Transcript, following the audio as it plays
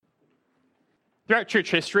Throughout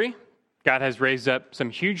church history, God has raised up some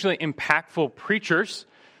hugely impactful preachers,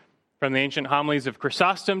 from the ancient homilies of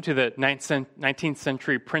Chrysostom to the 19th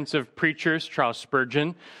century prince of preachers, Charles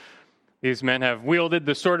Spurgeon. These men have wielded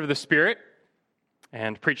the sword of the Spirit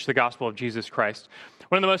and preached the gospel of Jesus Christ.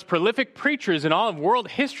 One of the most prolific preachers in all of world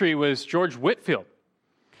history was George Whitefield.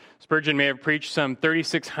 Spurgeon may have preached some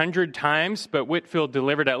 3,600 times, but Whitefield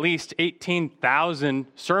delivered at least 18,000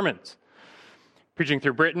 sermons. Preaching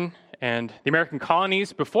through Britain and the American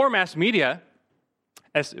colonies before mass media,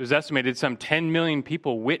 it was estimated some 10 million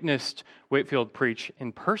people witnessed Whitefield preach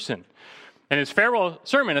in person. And his farewell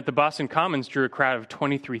sermon at the Boston Commons drew a crowd of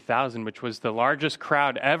 23,000, which was the largest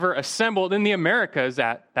crowd ever assembled in the Americas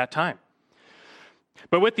at that time.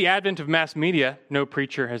 But with the advent of mass media, no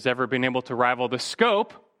preacher has ever been able to rival the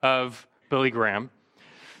scope of Billy Graham.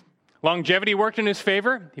 Longevity worked in his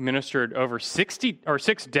favor. He ministered over 6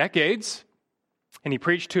 decades, and he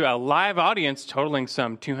preached to a live audience totaling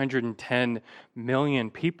some 210 million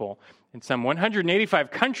people in some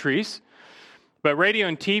 185 countries. But radio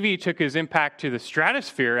and TV took his impact to the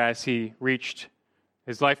stratosphere as he reached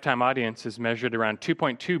his lifetime audience is measured around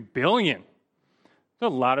 2.2 billion.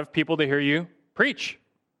 There's a lot of people to hear you preach.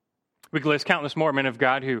 We could list countless more men of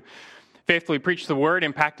God who faithfully preach the word,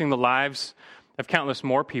 impacting the lives of countless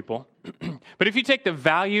more people. But if you take the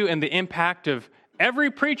value and the impact of every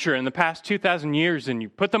preacher in the past 2,000 years and you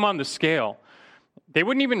put them on the scale, they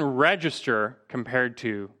wouldn't even register compared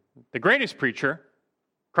to the greatest preacher,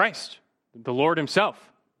 Christ, the Lord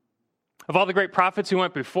himself. Of all the great prophets who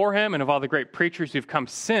went before him and of all the great preachers who've come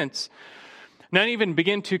since, none even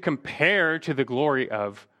begin to compare to the glory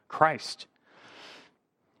of Christ.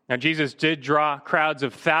 Now, Jesus did draw crowds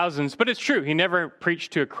of thousands, but it's true, he never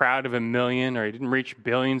preached to a crowd of 1 million, or he didn't reach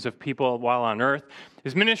billions of people while on earth.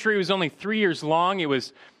 His ministry was only 3 years long. It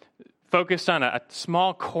was focused on a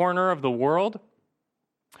small corner of the world.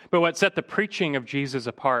 But what set the preaching of Jesus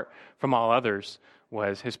apart from all others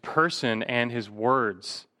was his person and his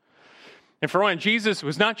words. And for one, Jesus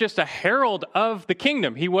was not just a herald of the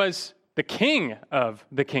kingdom, he was the king of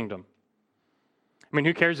the kingdom. I mean,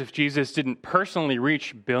 who cares if Jesus didn't personally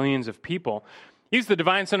reach billions of people? He's the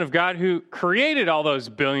divine Son of God who created all those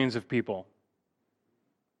billions of people.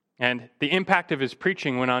 And the impact of his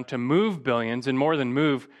preaching went on to move billions, and more than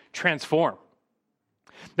move, transform.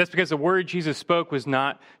 That's because the word Jesus spoke was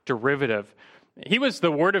not derivative. He was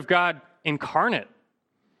the Word of God incarnate.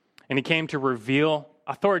 And he came to reveal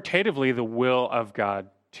authoritatively the will of God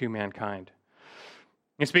to mankind.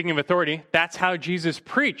 And speaking of authority, that's how Jesus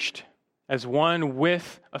preached, as one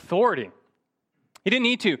with authority. He didn't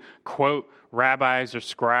need to quote rabbis or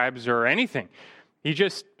scribes or anything. He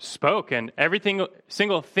just spoke, and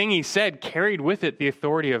single thing he said carried with it the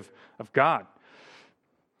authority of God.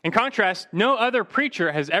 In contrast, no other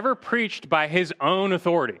preacher has ever preached by his own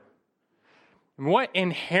authority. What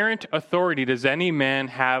inherent authority does any man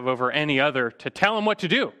have over any other to tell him what to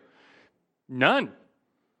do? None.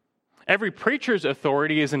 Every preacher's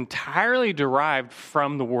authority is entirely derived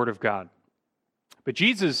from the Word of God. But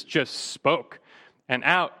Jesus just spoke, and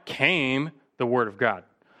out came the Word of God.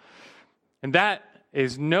 And that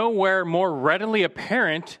is nowhere more readily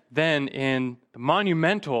apparent than in the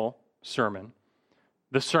monumental sermon,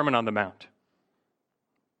 the Sermon on the Mount,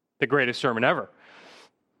 the greatest sermon ever.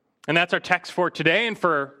 And that's our text for today and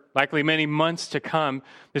for likely many months to come.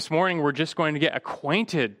 This morning, we're just going to get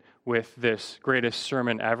acquainted with this greatest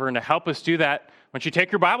sermon ever. And to help us do that, why don't you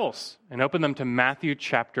take your Bibles and open them to Matthew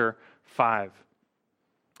chapter 5.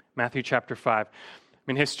 Matthew chapter 5. I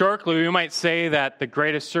mean, historically, we might say that the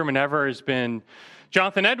greatest sermon ever has been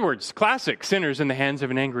Jonathan Edwards' classic, Sinners in the Hands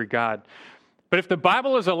of an Angry God. But if the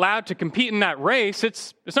Bible is allowed to compete in that race,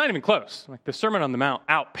 it's not even close. Like, the Sermon on the Mount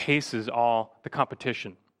outpaces all the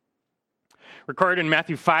competition. Recorded in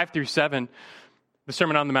Matthew 5 through 7, the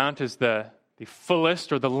Sermon on the Mount is the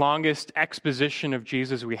fullest or the longest exposition of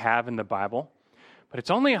Jesus we have in the Bible. But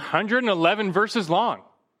it's only 111 verses long.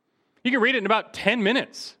 You can read it in about 10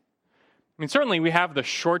 minutes. I mean, certainly we have the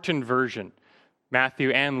shortened version.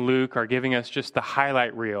 Matthew and Luke are giving us just the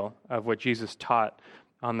highlight reel of what Jesus taught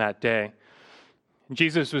on that day.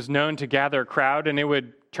 Jesus was known to gather a crowd, and it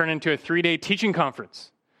would turn into a 3-day teaching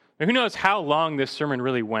conference. Now, who knows how long this sermon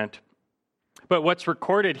really went? But what's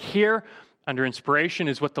recorded here under inspiration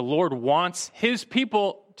is what the Lord wants his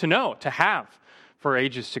people to know, to have for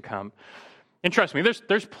ages to come. And trust me,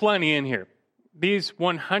 there's plenty in here. These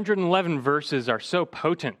 111 verses are so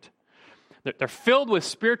potent. They're filled with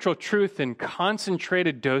spiritual truth in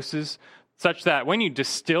concentrated doses, such that when you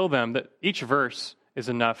distill them, that each verse is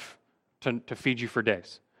enough to feed you for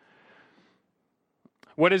days.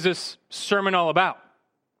 What is this sermon all about?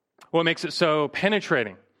 What makes it so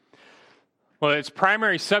penetrating? Well, its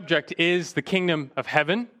primary subject is the kingdom of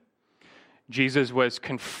heaven. Jesus was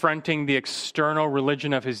confronting the external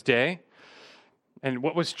religion of his day. And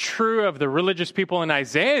what was true of the religious people in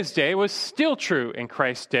Isaiah's day was still true in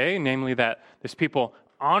Christ's day, namely that this people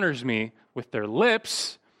honors me with their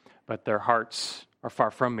lips, but their hearts are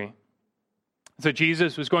far from me. So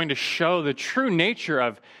Jesus was going to show the true nature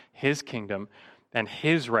of his kingdom and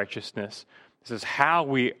his righteousness. This is how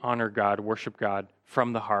we honor God, worship God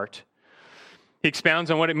from the heart. He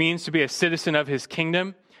expounds on what it means to be a citizen of his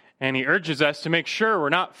kingdom, and he urges us to make sure we're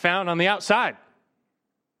not found on the outside.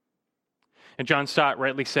 And John Stott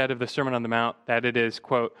rightly said of the Sermon on the Mount that it is,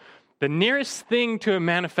 quote, the nearest thing to a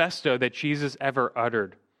manifesto that Jesus ever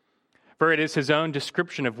uttered, for it is his own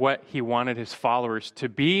description of what he wanted his followers to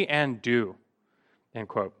be and do, end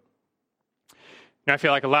quote. Now, I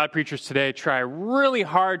feel like a lot of preachers today try really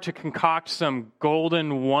hard to concoct some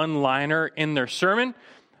golden one-liner in their sermon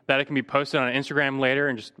that it can be posted on Instagram later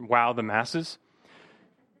and just wow the masses.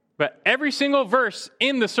 But every single verse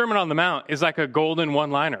in the Sermon on the Mount is like a golden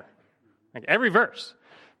one-liner. Like every verse.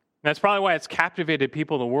 And that's probably why it's captivated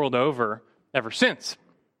people the world over ever since.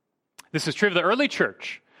 This is true of the early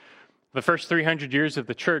church. The first 300 years of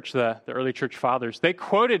the church, the early church fathers, they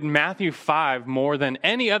quoted Matthew 5 more than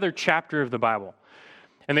any other chapter of the Bible.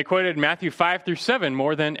 And they quoted Matthew 5 through 7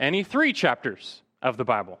 more than any 3 chapters of the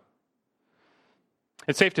Bible.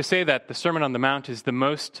 It's safe to say that the Sermon on the Mount is the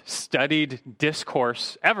most studied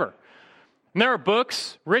discourse ever. And there are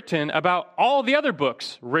books written about all the other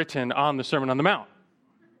books written on the Sermon on the Mount.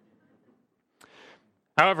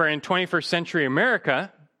 However, in 21st century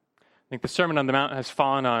America, I think the Sermon on the Mount has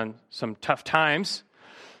fallen on some tough times.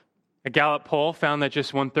 A Gallup poll found that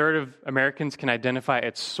just 1/3 of Americans can identify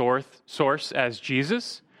its source as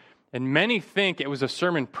Jesus, and many think it was a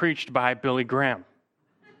sermon preached by Billy Graham.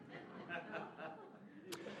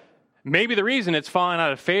 Maybe the reason it's fallen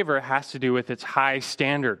out of favor has to do with its high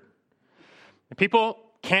standard. People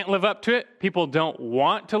can't live up to it. People don't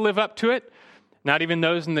want to live up to it. Not even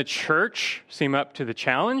those in the church seem up to the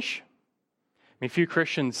challenge. I mean, few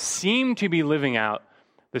Christians seem to be living out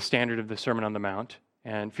the standard of the Sermon on the Mount,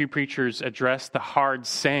 and few preachers address the hard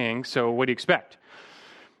saying, so what do you expect?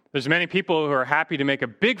 There's many people who are happy to make a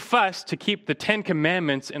big fuss to keep the 10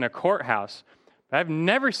 Commandments in a courthouse, but I've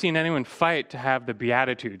never seen anyone fight to have the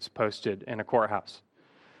Beatitudes posted in a courthouse.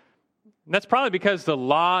 That's probably because the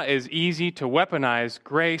law is easy to weaponize,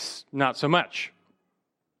 grace not so much.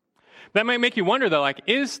 That might make you wonder, though, like,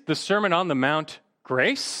 is the Sermon on the Mount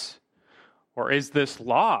grace? Or is this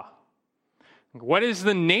law? What is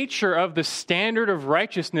the nature of the standard of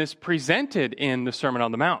righteousness presented in the Sermon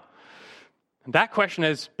on the Mount? And that question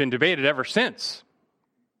has been debated ever since.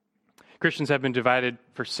 Christians have been divided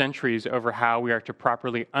for centuries over how we are to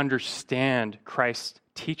properly understand Christ's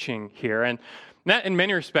teaching here. And that, in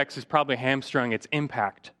many respects, is probably hamstrung its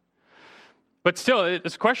impact. But still,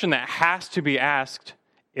 it's a question that has to be asked,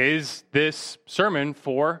 is this sermon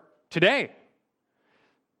for today?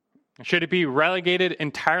 Should it be relegated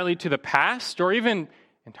entirely to the past or even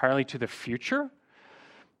entirely to the future?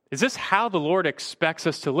 Is this how the Lord expects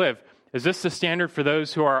us to live? Is this the standard for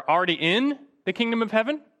those who are already in the kingdom of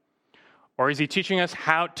heaven? Or is he teaching us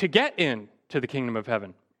how to get into the kingdom of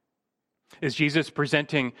heaven? Is Jesus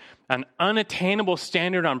presenting an unattainable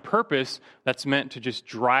standard on purpose that's meant to just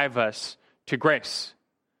drive us to grace?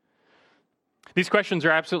 These questions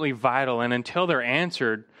are absolutely vital, and until they're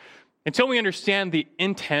answered, until we understand the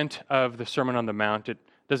intent of the Sermon on the Mount, it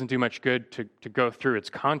doesn't do much good to go through its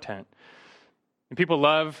content. And people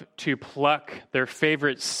love to pluck their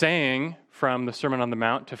favorite saying from the Sermon on the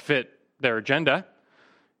Mount to fit their agenda.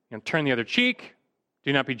 Turn the other cheek,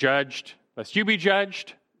 do not be judged, lest you be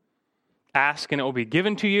judged. Ask and it will be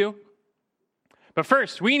given to you. But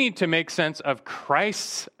first, we need to make sense of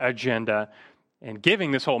Christ's agenda in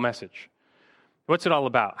giving this whole message. What's it all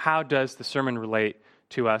about? How does the sermon relate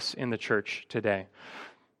to us in the church today?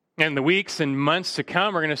 In the weeks and months to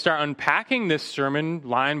come, we're going to start unpacking this sermon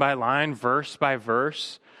line by line, verse by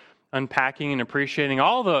verse, unpacking and appreciating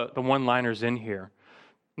all the one-liners in here.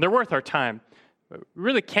 They're worth our time. We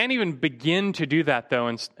really can't even begin to do that, though,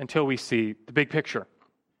 until we see the big picture.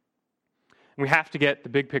 We have to get the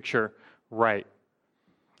big picture right.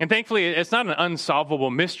 And thankfully, it's not an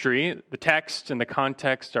unsolvable mystery. The text and the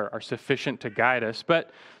context are sufficient to guide us,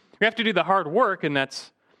 but we have to do the hard work, and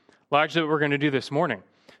that's largely what we're going to do this morning.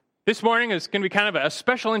 This morning is going to be kind of a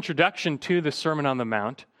special introduction to the Sermon on the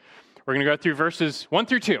Mount. We're going to go through verses 1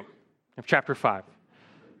 through 2 of chapter 5.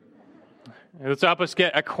 Let's help us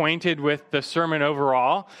get acquainted with the sermon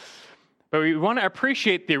overall. But we want to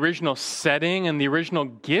appreciate the original setting and the original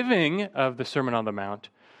giving of the Sermon on the Mount.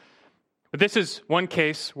 But this is one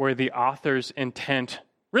case where the author's intent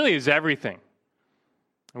really is everything.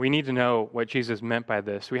 We need to know what Jesus meant by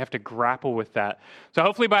this. We have to grapple with that. So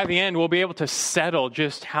hopefully by the end, we'll be able to settle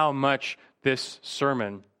just how much this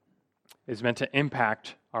sermon is meant to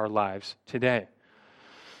impact our lives today.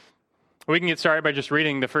 We can get started by just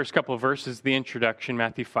reading the first couple of verses, the introduction,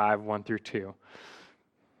 Matthew 5, 1 through 2.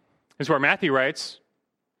 This is where Matthew writes,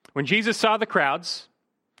 "When Jesus saw the crowds,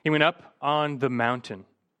 he went up on the mountain.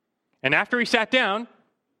 And after he sat down,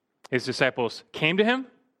 his disciples came to him.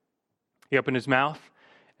 He opened his mouth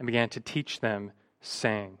and began to teach them,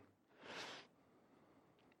 saying."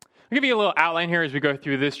 I'll give you a little outline here as we go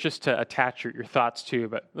through this just to attach your thoughts to,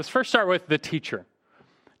 but let's first start with the teacher.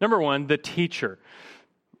 Number one, the teacher.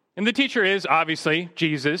 And the teacher is obviously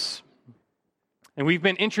Jesus. And we've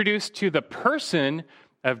been introduced to the person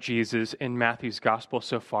of Jesus in Matthew's gospel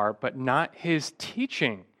so far, but not his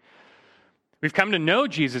teaching. We've come to know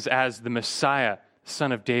Jesus as the Messiah,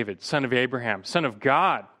 son of David, son of Abraham, son of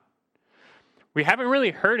God. We haven't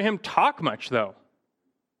really heard him talk much, though.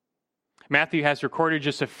 Matthew has recorded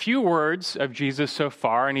just a few words of Jesus so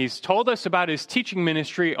far, and he's told us about his teaching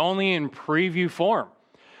ministry only in preview form.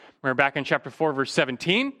 We're back in chapter 4, verse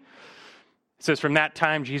 17. It says, "From that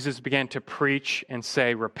time, Jesus began to preach and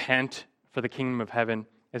say, 'Repent, for the kingdom of heaven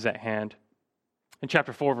is at hand.'" In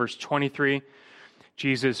chapter 4, verse 23,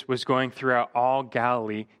 Jesus was going throughout all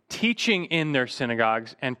Galilee, teaching in their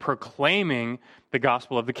synagogues and proclaiming the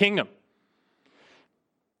gospel of the kingdom.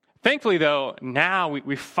 Thankfully, though, now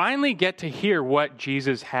we finally get to hear what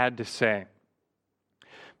Jesus had to say.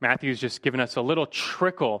 Matthew's just given us a little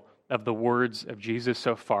trickle of the words of Jesus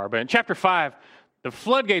so far. But in chapter 5, the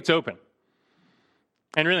floodgates open.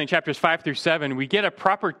 And really in chapters 5 through 7, we get a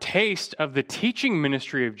proper taste of the teaching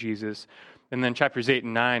ministry of Jesus. And then chapters 8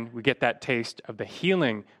 and 9, we get that taste of the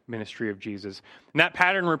healing ministry of Jesus. And that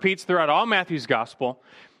pattern repeats throughout all Matthew's gospel.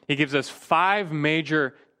 He gives us 5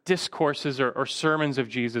 major discourses or sermons of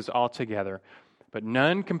Jesus altogether, but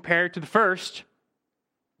none compared to the first.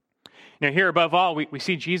 Now here above all, we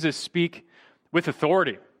see Jesus speak with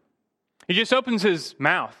authority. He just opens his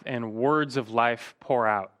mouth and words of life pour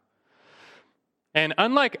out. And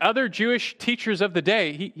unlike other Jewish teachers of the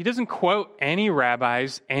day, he doesn't quote any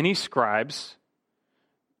rabbis, any scribes,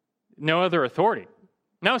 no other authority.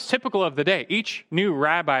 Now it's typical of the day. Each new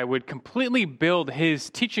rabbi would completely build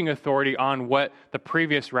his teaching authority on what the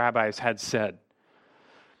previous rabbis had said.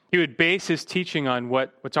 He would base his teaching on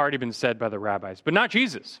what's already been said by the rabbis, but not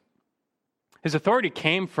Jesus. His authority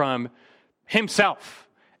came from himself,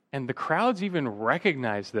 and the crowds even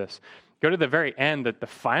recognized this. Go to the very end, the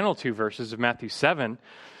final 2 verses of Matthew 7,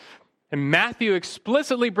 and Matthew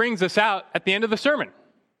explicitly brings this out at the end of the sermon.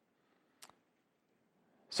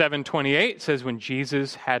 7:28 says, "When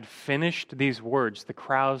Jesus had finished these words, the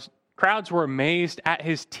crowds were amazed at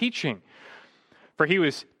his teaching, for he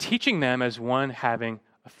was teaching them as one having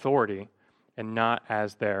authority and not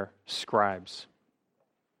as their scribes."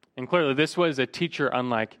 And clearly, this was a teacher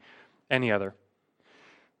unlike any other.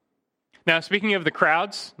 Now, speaking of the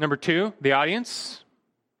crowds, number 2, the audience.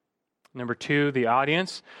 Number 2, the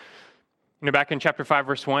audience. Back in chapter 5,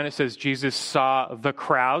 verse 1, it says, Jesus saw the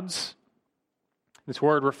crowds. This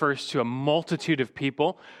word refers to a multitude of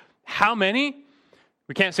people. How many?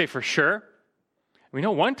 We can't say for sure. We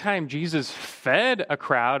know one time Jesus fed a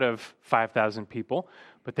crowd of 5,000 people,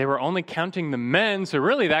 but they were only counting the men, so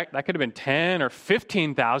really that could have been 10 or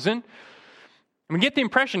 15,000. And we get the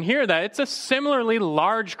impression here that it's a similarly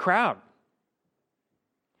large crowd.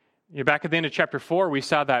 Back at the end of chapter 4, we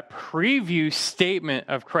saw that preview statement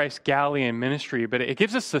of Christ's Galilean ministry, but it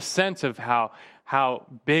gives us a sense of how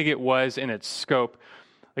big it was in its scope.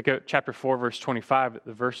 Like chapter 4, verse 25,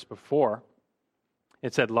 the verse before,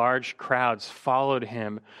 it said, "Large crowds followed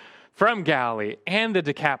him from Galilee and the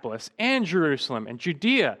Decapolis and Jerusalem and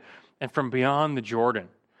Judea and from beyond the Jordan."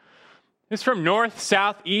 It's from north,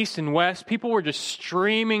 south, east, and west. People were just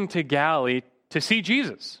streaming to Galilee to see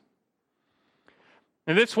Jesus.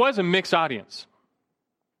 And this was a mixed audience.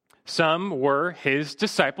 Some were his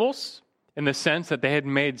disciples in the sense that they had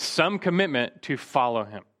made some commitment to follow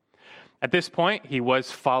him. At this point, he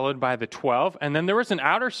was followed by the 12, and then there was an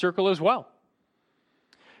outer circle as well.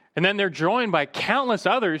 And then they're joined by countless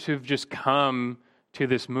others who've just come to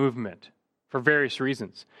this movement for various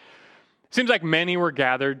reasons. It seems like many were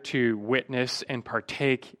gathered to witness and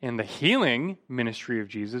partake in the healing ministry of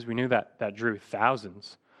Jesus. We knew that drew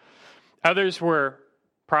thousands. Others were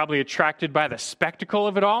probably attracted by the spectacle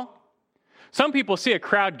of it all. Some people see a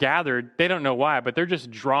crowd gathered, they don't know why, but they're just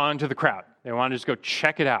drawn to the crowd. They want to just go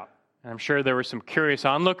check it out. And I'm sure there were some curious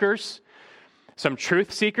onlookers, some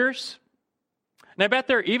truth seekers, and I bet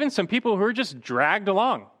there are even some people who are just dragged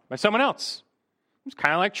along by someone else. It's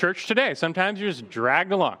kind of like church today. Sometimes you're just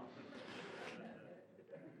dragged along.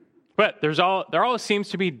 But there always seems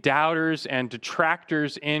to be doubters and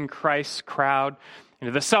detractors in Christ's crowd,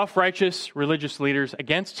 and the self-righteous religious leaders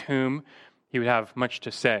against whom he would have much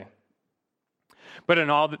to say. But in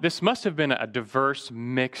all, this must have been a diverse,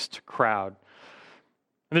 mixed crowd.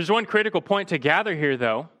 And there's one critical point to gather here,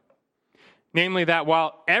 though, namely that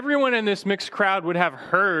while everyone in this mixed crowd would have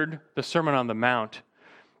heard the Sermon on the Mount,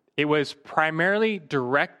 it was primarily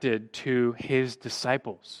directed to his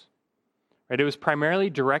disciples. Right? It was primarily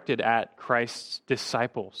directed at Christ's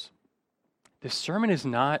disciples. This sermon is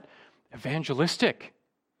not evangelistic.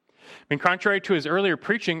 I mean, contrary to his earlier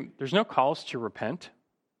preaching, there's no calls to repent.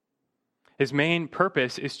 His main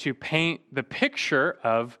purpose is to paint the picture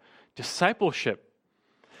of discipleship.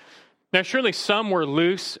 Now, surely some were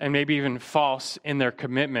loose and maybe even false in their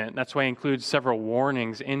commitment. That's why he includes several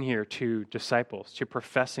warnings in here to disciples, to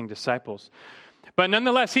professing disciples. But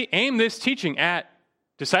nonetheless, he aimed this teaching at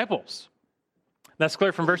disciples. That's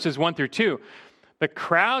clear from verses 1 through 2. The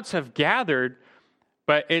crowds have gathered,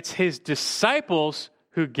 but it's his disciples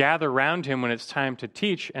who gather around him when it's time to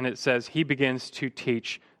teach, and it says he begins to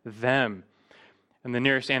teach them. And the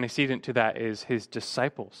nearest antecedent to that is his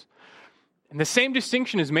disciples. And the same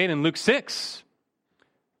distinction is made in Luke 6.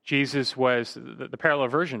 Jesus was, the parallel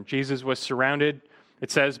version, Jesus was surrounded,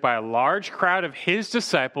 it says, by a large crowd of his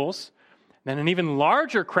disciples, then an even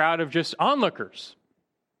larger crowd of just onlookers.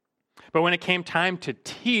 But when it came time to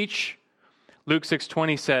teach, Luke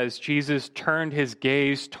 6:20 says, Jesus turned his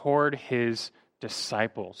gaze toward his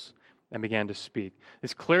disciples and began to speak.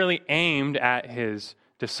 It's clearly aimed at his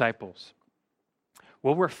disciples.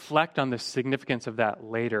 We'll reflect on the significance of that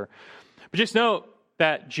later. But just note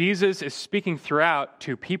that Jesus is speaking throughout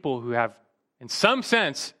to people who have, in some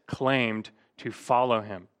sense, claimed to follow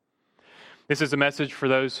him. This is a message for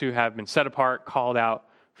those who have been set apart, called out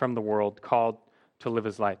from the world, called to live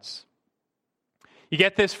as lights. You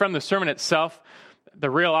get this from the sermon itself. The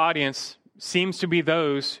real audience seems to be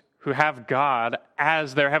those who have God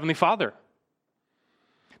as their heavenly Father.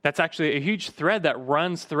 That's actually a huge thread that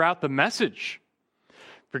runs throughout the message.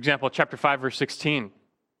 For example, chapter 5, verse 16.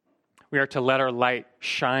 We are to let our light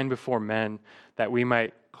shine before men that we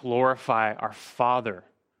might glorify our Father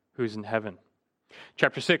who's in heaven.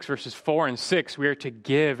 Chapter 6, verses 4 and 6, we are to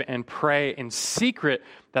give and pray in secret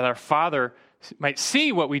that our Father might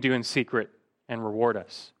see what we do in secret and reward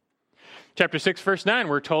us. Chapter 6, verse 9,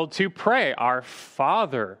 we're told to pray, our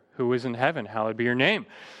Father who is in heaven, hallowed be your name.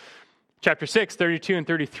 Chapter 6, 32 and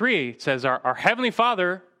 33, it says our Heavenly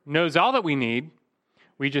Father knows all that we need.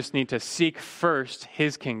 We just need to seek first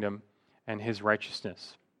his kingdom and his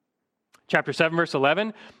righteousness. Chapter 7, verse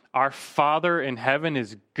 11, our Father in heaven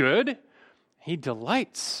is good. He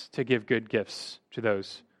delights to give good gifts to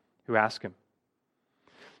those who ask him.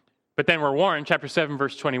 But then we're warned, chapter 7,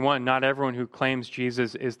 verse 21, not everyone who claims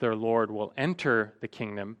Jesus is their Lord will enter the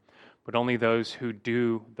kingdom, but only those who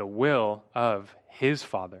do the will of his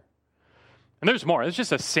Father. And there's more. It's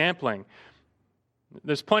just a sampling.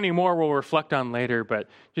 There's plenty more we'll reflect on later, but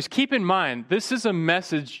just keep in mind, this is a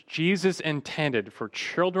message Jesus intended for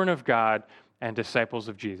children of God and disciples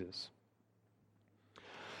of Jesus.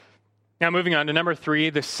 Now moving on to number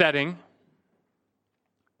 3, the setting.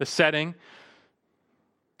 The setting.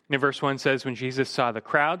 In verse 1 says, when Jesus saw the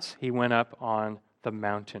crowds, he went up on the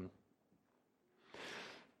mountain.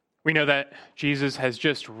 We know that Jesus has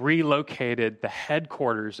just relocated the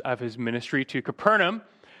headquarters of his ministry to Capernaum,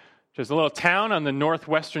 which is a little town on the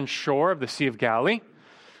northwestern shore of the Sea of Galilee.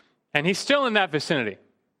 And he's still in that vicinity.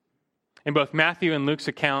 In both Matthew and Luke's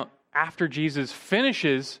account, after Jesus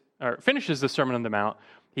finishes the Sermon on the Mount,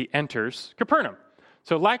 he enters Capernaum.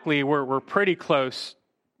 So likely we're pretty close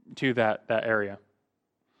to that area.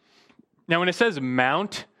 Now when it says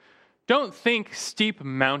mount, don't think steep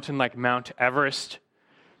mountain like Mount Everest.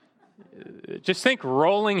 Just think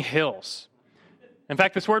rolling hills. In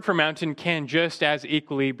fact, this word for mountain can just as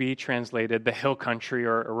equally be translated the hill country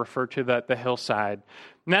or refer to the hillside.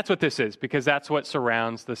 And that's what this is, because that's what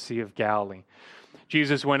surrounds the Sea of Galilee.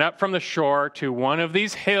 Jesus went up from the shore to one of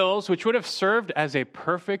these hills, which would have served as a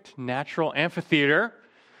perfect natural amphitheater.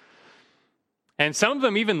 And some of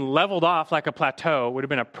them even leveled off like a plateau, would have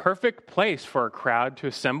been a perfect place for a crowd to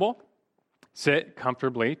assemble, sit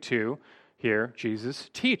comfortably to hear Jesus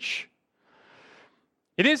teach.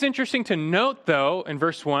 It is interesting to note, though, in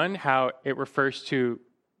verse 1, how it refers to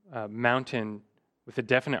a mountain with a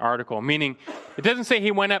definite article, meaning it doesn't say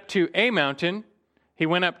he went up to a mountain, he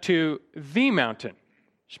went up to the mountain.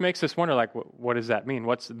 Which makes us wonder, like, what does that mean?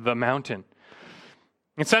 What's the mountain?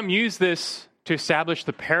 And some use this to establish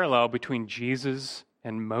the parallel between Jesus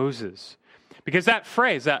and Moses. Because that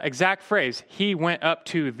phrase, that exact phrase, he went up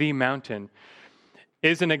to the mountain,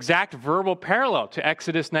 is an exact verbal parallel to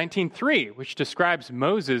Exodus 19:3, which describes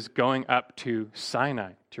Moses going up to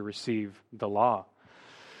Sinai to receive the law.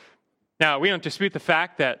 Now, we don't dispute the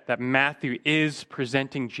fact that Matthew is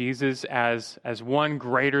presenting Jesus as one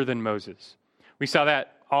greater than Moses. We saw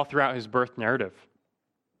that all throughout his birth narrative.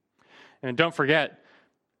 And don't forget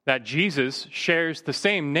that Jesus shares the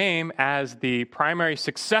same name as the primary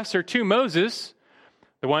successor to Moses,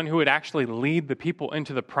 the one who would actually lead the people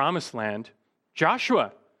into the promised land,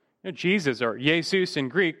 Joshua. Jesus, or Jesus in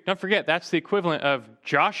Greek, don't forget that's the equivalent of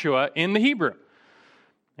Joshua in the Hebrew.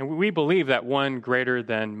 And we believe that one greater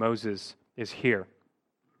than Moses is here.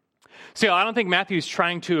 Still, I don't think Matthew's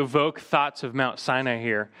trying to evoke thoughts of Mount Sinai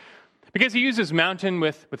here, because he uses mountain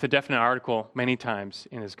with a definite article many times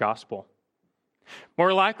in his gospel.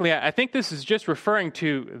 More likely, I think this is just referring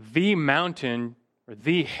to the mountain or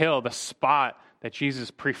the hill, the spot that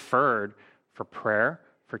Jesus preferred for prayer,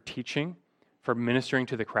 for teaching, for ministering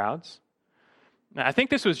to the crowds. Now, I think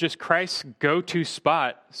this was just Christ's go-to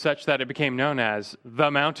spot such that it became known as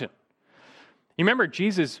the mountain. You remember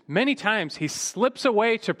Jesus, many times he slips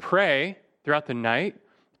away to pray throughout the night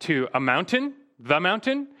to a mountain, the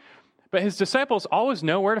mountain, but his disciples always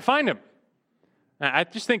know where to find him. I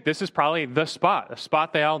just think this is probably the spot, a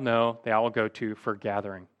spot they all know, they all go to for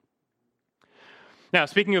gathering. Now,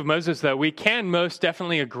 speaking of Moses, though, we can most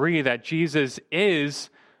definitely agree that Jesus is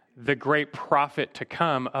the great prophet to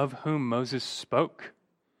come of whom Moses spoke.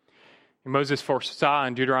 Moses foresaw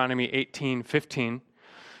in Deuteronomy 18:15,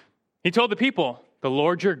 he told the people, "The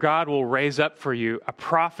Lord your God will raise up for you a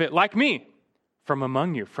prophet like me from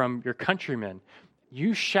among you, from your countrymen.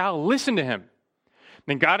 You shall listen to him."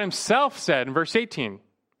 Then God himself said in verse 18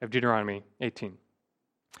 of Deuteronomy 18,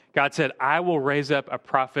 God said, "I will raise up a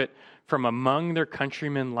prophet from among their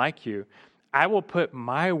countrymen like you. I will put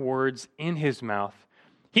my words in his mouth.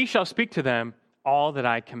 He shall speak to them all that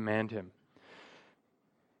I command him."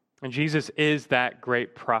 And Jesus is that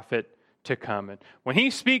great prophet to come. And when he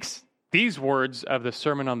speaks these words of the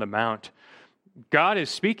Sermon on the Mount, God is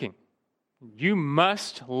speaking. You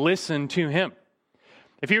must listen to him.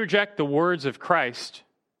 If you reject the words of Christ,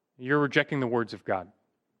 you're rejecting the words of God.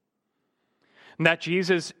 And that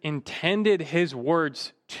Jesus intended his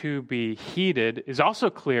words to be heeded is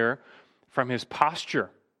also clear from his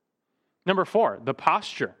posture. Number 4, the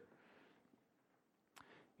posture.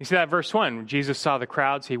 You see that verse 1, Jesus saw the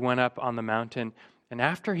crowds, he went up on the mountain, and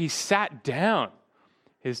after he sat down,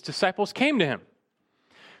 his disciples came to him.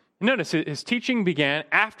 Notice his teaching began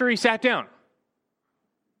after he sat down.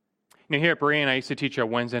 Here at Berean, I used to teach a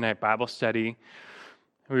Wednesday night Bible study.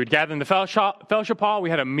 We would gather in the fellowship hall. We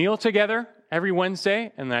had a meal together every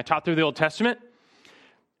Wednesday, and then I taught through the Old Testament.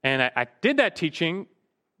 And I did that teaching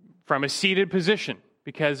from a seated position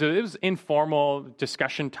because it was informal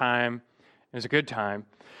discussion time. It was a good time.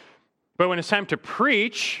 But when it's time to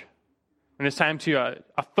preach, when it's time to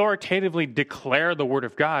authoritatively declare the Word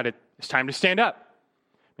of God, it's time to stand up.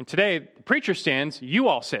 And today, the preacher stands, you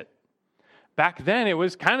all sit. Back then, it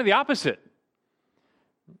was kind of the opposite.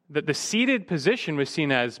 The seated position was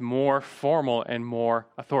seen as more formal and more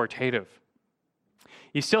authoritative.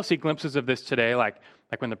 You still see glimpses of this today, like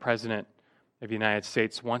when the President of the United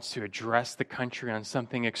States wants to address the country on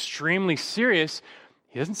something extremely serious.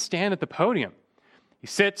 He doesn't stand at the podium. He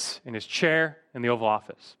sits in his chair in the Oval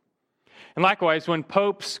Office. And likewise, when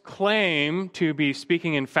popes claim to be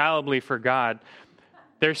speaking infallibly for God,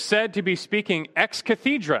 they're said to be speaking ex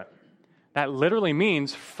cathedra. That literally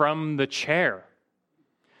means from the chair.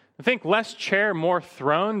 I think less chair, more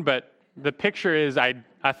throne, but the picture is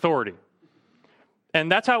authority. And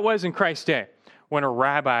that's how it was in Christ's day. When a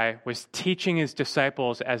rabbi was teaching his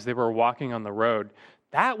disciples as they were walking on the road,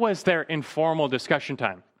 that was their informal discussion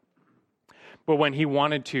time. But when he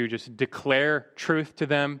wanted to just declare truth to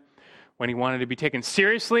them, when he wanted to be taken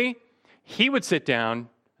seriously, he would sit down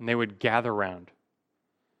and they would gather around.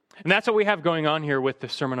 And that's what we have going on here with the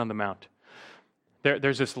Sermon on the Mount.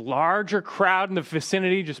 There's this larger crowd in the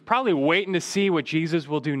vicinity just probably waiting to see what Jesus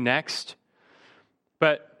will do next.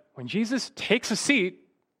 But when Jesus takes a seat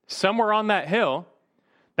somewhere on that hill,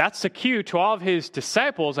 that's the cue to all of his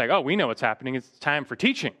disciples, like, oh, we know what's happening. It's time for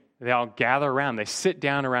teaching. They all gather around. They sit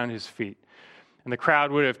down around his feet. And the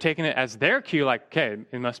crowd would have taken it as their cue, like, okay,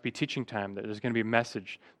 it must be teaching time. There's going to be a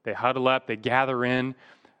message. They huddle up. They gather in.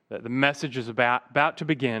 The message is about to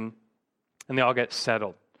begin, and they all get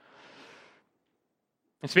settled.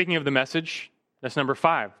 And speaking of the message, That's number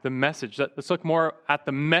 5, the message. Let's look more at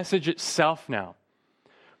the message itself now.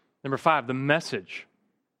 Number 5, the message.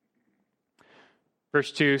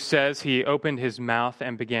 Verse 2 says, he opened his mouth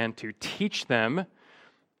and began to teach them.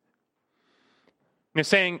 Now,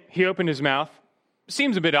 saying he opened his mouth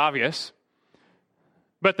seems a bit obvious,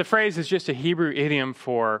 but the phrase is just a Hebrew idiom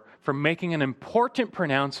for making an important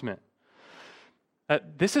pronouncement.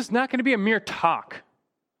 This is not going to be a mere talk.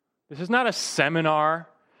 This is not a seminar.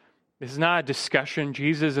 This is not a discussion.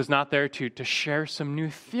 Jesus is not there to share some new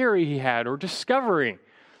theory he had or discovery.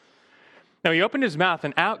 Now, he opened his mouth,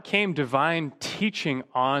 and out came divine teaching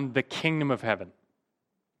on the kingdom of heaven.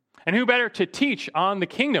 And who better to teach on the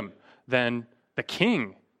kingdom than the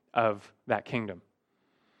king of that kingdom?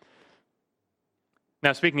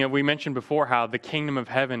 Now, speaking of, we mentioned before how the kingdom of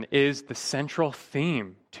heaven is the central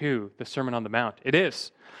theme to the Sermon on the Mount. It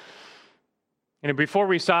is. And before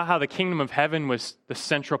we saw how the kingdom of heaven was the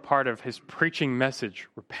central part of his preaching message,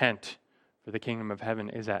 repent, for the kingdom of heaven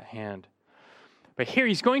is at hand. But here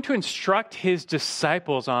he's going to instruct his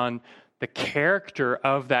disciples on the character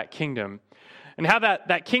of that kingdom and how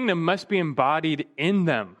that kingdom must be embodied in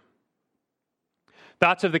them.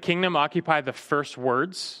 Thoughts of the kingdom occupy the first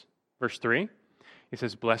words, verse 3. He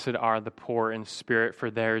says, blessed are the poor in spirit,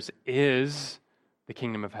 for theirs is the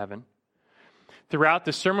kingdom of heaven. Throughout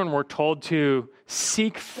the sermon, we're told to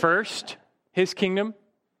seek first his kingdom.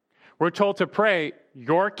 We're told to pray,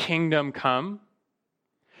 your kingdom come.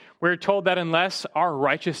 We're told that unless our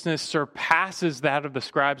righteousness surpasses that of the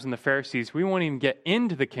scribes and the Pharisees, we won't even get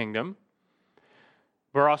into the kingdom.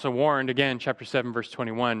 We're also warned, again, chapter 7, verse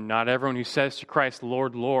 21, not everyone who says to Christ,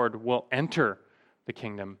 Lord, Lord, will enter the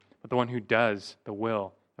kingdom, but the one who does the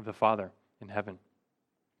will of the Father in heaven.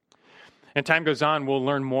 And time goes on, we'll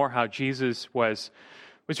learn more how Jesus was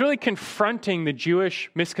really confronting the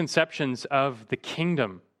Jewish misconceptions of the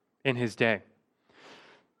kingdom in his day.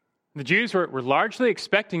 The Jews were largely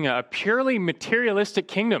expecting a purely materialistic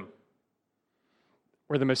kingdom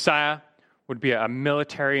where the Messiah would be a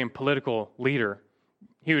military and political leader.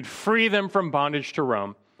 He would free them from bondage to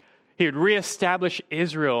Rome. He would reestablish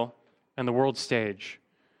Israel on the world stage.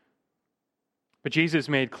 But Jesus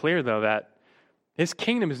made clear, though, that his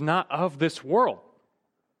kingdom is not of this world.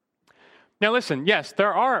 Now listen, yes,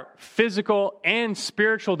 there are physical and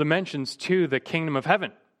spiritual dimensions to the kingdom of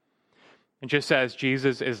heaven. And just as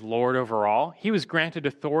Jesus is Lord over all, he was granted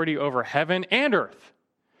authority over heaven and earth.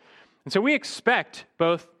 And so we expect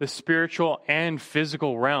both the spiritual and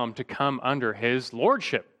physical realm to come under his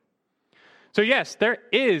lordship. So yes, there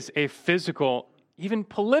is a physical, even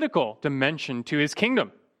political dimension to his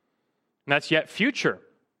kingdom. And that's yet future.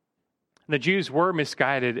 The Jews were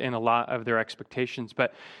misguided in a lot of their expectations,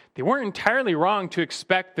 but they weren't entirely wrong to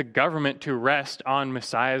expect the government to rest on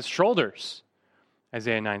Messiah's shoulders.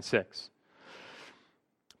 Isaiah 9:6.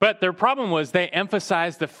 But their problem was they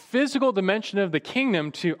emphasized the physical dimension of the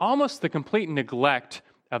kingdom to almost the complete neglect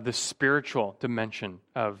of the spiritual dimension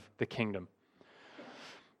of the kingdom.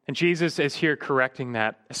 And Jesus is here correcting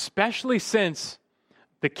that, especially since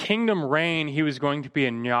the kingdom reign he was going to be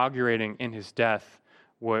inaugurating in his death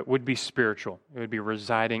would be spiritual. It would be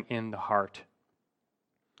residing in the heart.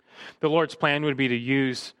 The Lord's plan would be to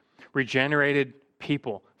use regenerated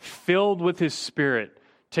people filled with his Spirit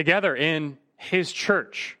together in his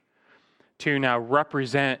church to now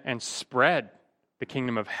represent and spread the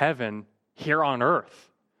kingdom of heaven here on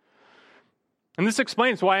earth. And this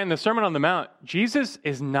explains why in the Sermon on the Mount, Jesus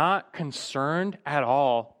is not concerned at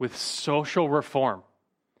all with social reform.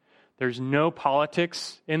 There's no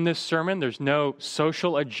politics in this sermon. There's no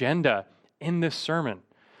social agenda in this sermon.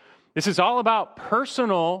 This is all about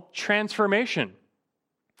personal transformation.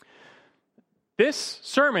 This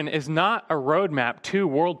sermon is not a roadmap to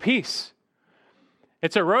world peace.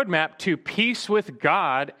 It's a roadmap to peace with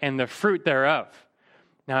God and the fruit thereof.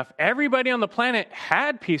 Now, if everybody on the planet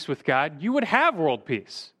had peace with God, you would have world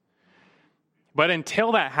peace. But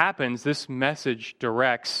until that happens, this message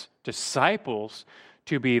directs disciples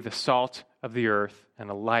to be the salt of the earth and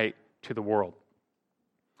a light to the world.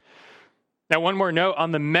 Now, one more note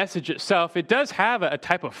on the message itself. It does have a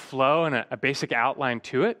type of flow and a basic outline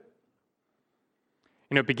to it.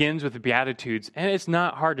 It begins with the Beatitudes, and it's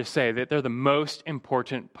not hard to say that they're the most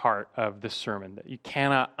important part of the sermon, that you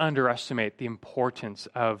cannot underestimate the importance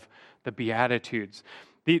of the Beatitudes.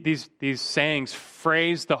 These sayings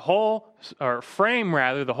frame the whole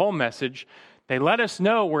message. They let us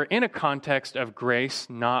know we're in a context of grace,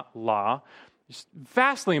 not law. It's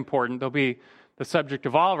vastly important. They'll be the subject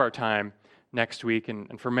of all of our time next week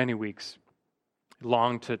and for many weeks.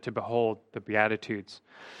 Long to behold the Beatitudes.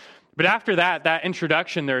 But after that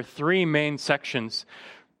introduction, there are three main sections.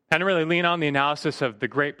 I don't really lean on the analysis of the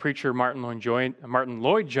great preacher Martin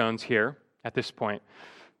Lloyd-Jones here at this point.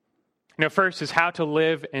 First is how to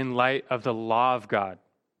live in light of the law of God.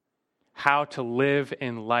 How to live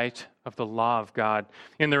in light of the law of God.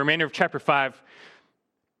 In the remainder of chapter 5,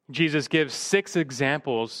 Jesus gives 6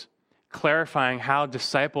 examples clarifying how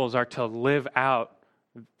disciples are to live out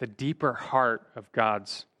the deeper heart of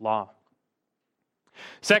God's law.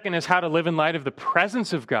 Second is how to live in light of the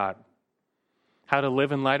presence of God. How to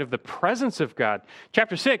live in light of the presence of God.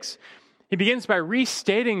 Chapter 6, he begins by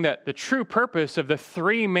restating that the true purpose of the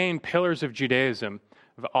 3 main pillars of Judaism,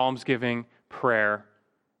 of almsgiving, prayer,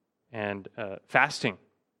 and fasting.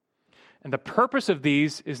 And the purpose of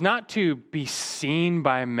these is not to be seen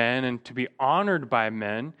by men and to be honored by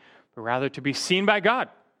men, but rather to be seen by God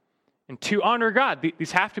and to honor God.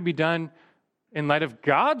 These have to be done in light of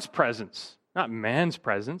God's presence, not man's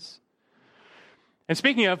presence. And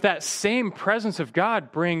speaking of, that same presence of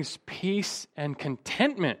God brings peace and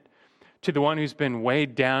contentment to the one who's been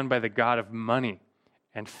weighed down by the god of money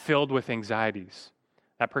and filled with anxieties.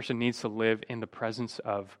 That person needs to live in the presence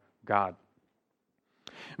of God.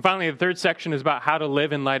 And finally, the third section is about how to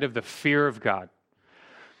live in light of the fear of God.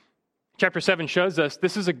 Chapter 7 shows us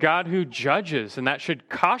this is a God who judges, and that should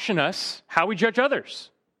caution us how we judge others.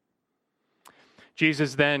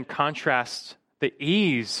 Jesus then contrasts the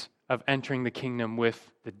ease of entering the kingdom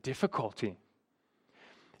with the difficulty.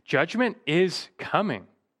 Judgment is coming.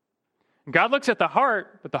 God looks at the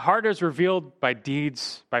heart, but the heart is revealed by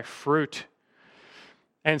deeds, by fruit.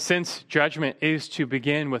 And since judgment is to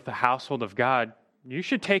begin with the household of God, you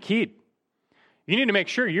should take heed. You need to make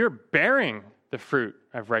sure you're bearing the fruit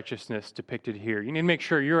of righteousness depicted here. You need to make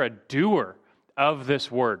sure you're a doer of this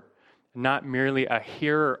word, not merely a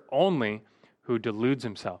hearer only who deludes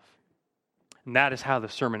himself. And that is how the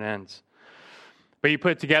sermon ends. But you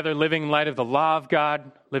put it together, living in light of the law of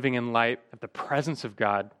God, living in light of the presence of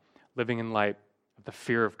God, living in light of the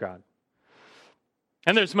fear of God.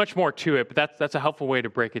 And there's much more to it, but that's a helpful way to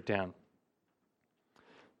break it down.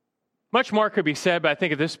 Much more could be said, but I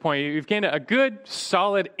think at this point, you've gained a good,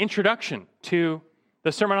 solid introduction to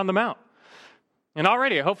the Sermon on the Mount. And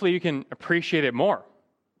already, hopefully, you can appreciate it more.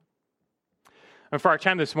 And for our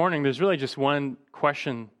time this morning, there's really just one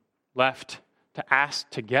question left to ask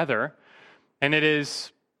together, and it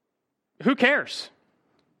is, who cares?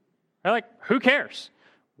 Who cares?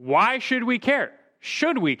 Why should we care?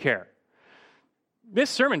 Should we care? This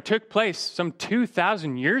sermon took place some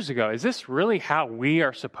 2,000 years ago. Is this really how we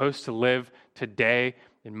are supposed to live today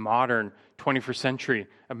in modern 21st century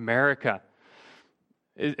America?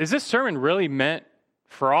 Is this sermon really meant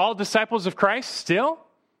for all disciples of Christ still?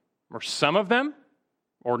 Or some of them?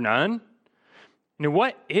 Or none?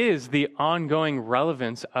 What is the ongoing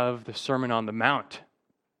relevance of the Sermon on the Mount?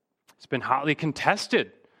 It's been hotly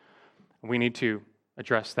contested. We need to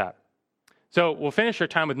address that. So we'll finish our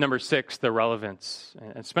time with number 6, the relevance,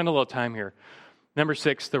 and spend a little time here. Number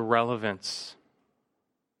 6, the relevance.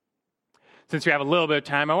 Since we have a little bit of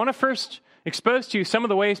time, I want to first expose to you some of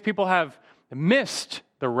the ways people have missed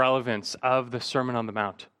the relevance of the Sermon on the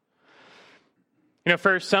Mount.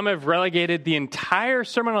 First, some have relegated the entire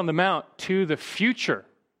Sermon on the Mount to the future.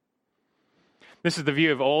 This is the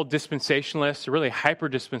view of old dispensationalists, really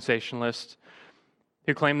hyper-dispensationalists,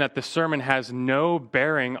 who claim that the sermon has no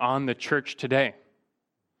bearing on the church today.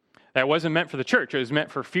 That wasn't meant for the church. It was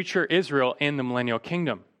meant for future Israel in the millennial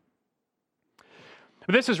kingdom.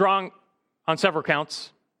 But this is wrong on several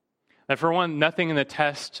counts. That for one, nothing in the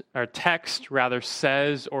text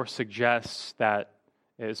says or suggests that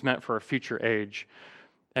it is meant for a future age.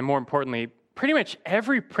 And more importantly, pretty much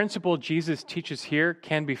every principle Jesus teaches here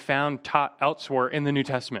can be found taught elsewhere in the New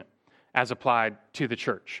Testament as applied to the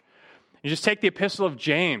church. You just take the epistle of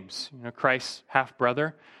James, Christ's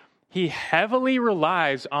half-brother. He heavily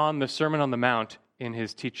relies on the Sermon on the Mount in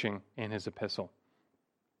his teaching in his epistle.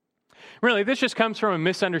 Really, this just comes from a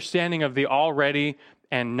misunderstanding of the already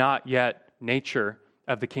and not yet nature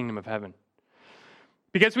of the kingdom of heaven.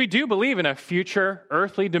 Because we do believe in a future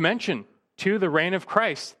earthly dimension to the reign of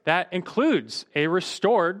Christ that includes a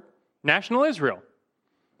restored national Israel.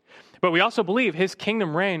 But we also believe his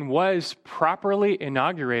kingdom reign was properly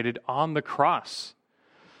inaugurated on the cross.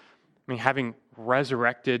 Having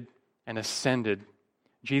resurrected and ascended,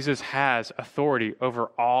 Jesus has authority over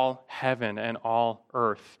all heaven and all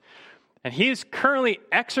earth. And he is currently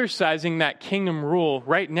exercising that kingdom rule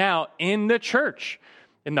right now in the church,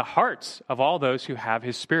 in the hearts of all those who have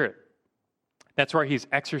his Spirit. That's where he's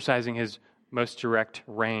exercising his most direct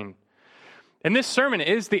reign. And this sermon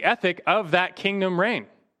is the ethic of that kingdom reign.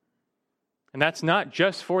 And that's not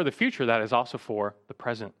just for the future, that is also for the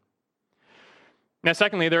present. Now,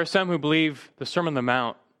 secondly, there are some who believe the Sermon on the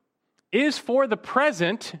Mount is for the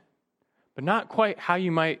present, but not quite how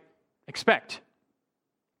you might expect.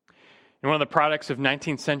 And one of the products of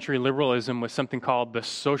 19th century liberalism was something called the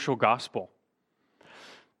social gospel.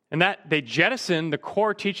 And that they jettisoned the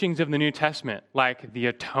core teachings of the New Testament, like the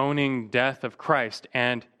atoning death of Christ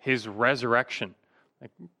and his resurrection.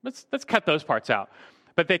 Like, let's cut those parts out.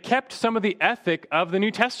 But they kept some of the ethic of the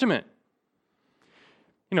New Testament.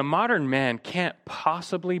 Modern man can't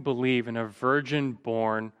possibly believe in a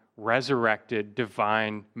virgin-born, resurrected,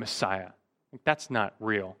 divine Messiah. That's not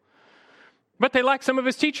real. But they like some of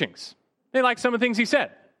his teachings. They like some of the things he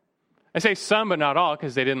said. I say some, but not all,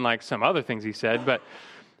 because they didn't like some other things he said. But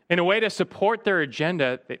in a way to support their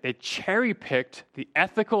agenda, they cherry-picked the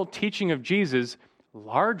ethical teaching of Jesus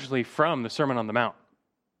largely from the Sermon on the Mount.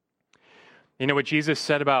 You know what Jesus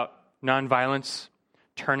said about nonviolence,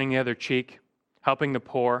 turning the other cheek, helping the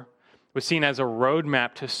poor, was seen as a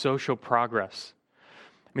roadmap to social progress.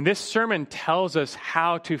 This sermon tells us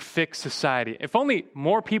how to fix society. If only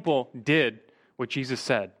more people did what Jesus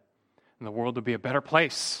said, then the world would be a better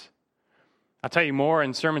place. I'll tell you more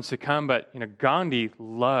in sermons to come, but Gandhi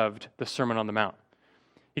loved the Sermon on the Mount.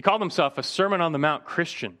 He called himself a Sermon on the Mount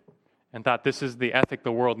Christian and thought this is the ethic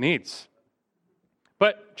the world needs.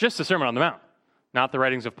 But just the Sermon on the Mount, not the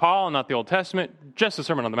writings of Paul, not the Old Testament, just the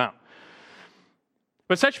Sermon on the Mount.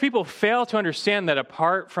 But such people fail to understand that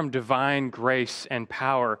apart from divine grace and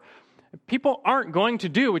power, people aren't going to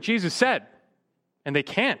do what Jesus said, and they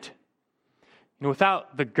can't.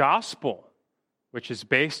 Without the gospel, which is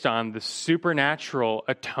based on the supernatural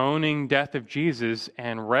atoning death of Jesus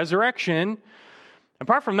and resurrection,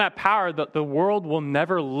 apart from that power, the world will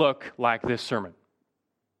never look like this sermon.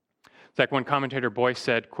 It's like one commentator, Boyce,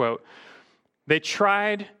 said, quote, "They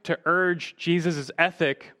tried to urge Jesus'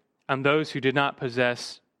 ethic on those who did not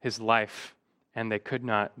possess his life, and they could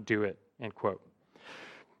not do it," end quote.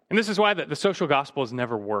 And this is why the social gospel has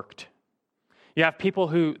never worked. You have people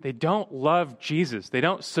who, they don't love Jesus. They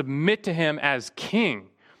don't submit to him as king.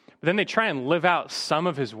 But then they try and live out some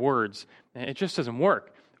of his words, and it just doesn't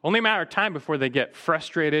work. Only a matter of time before they get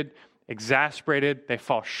frustrated, exasperated, they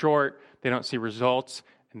fall short, they don't see results,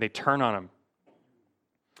 and they turn on him.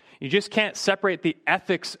 You just can't separate the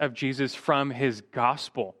ethics of Jesus from his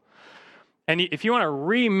gospel. And if you want to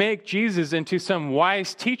remake Jesus into some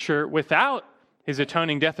wise teacher without his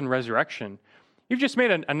atoning death and resurrection, you've just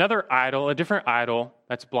made another idol, a different idol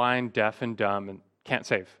that's blind, deaf, and dumb, and can't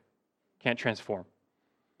save, can't transform.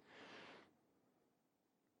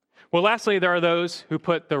 Well, lastly, there are those who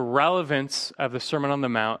put the relevance of the Sermon on the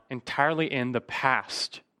Mount entirely in the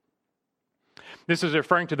past. This is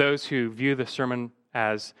referring to those who view the sermon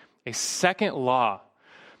as a second law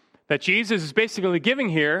that Jesus is basically giving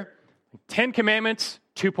here, 10 Commandments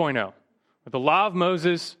 2.0, with the Law of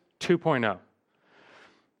Moses 2.0.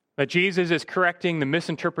 That Jesus is correcting the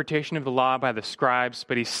misinterpretation of the law by the scribes,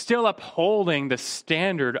 but he's still upholding the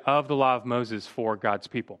standard of the Law of Moses for God's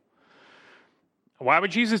people. Why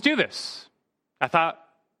would Jesus do this? I thought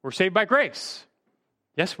we're saved by grace.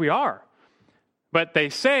 Yes, we are. But they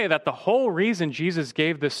say that the whole reason Jesus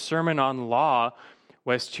gave this sermon on law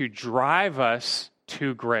was to drive us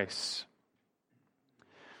to grace.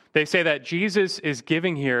 They say that Jesus is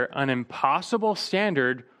giving here an impossible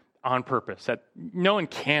standard on purpose, that no one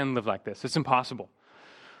can live like this. It's impossible.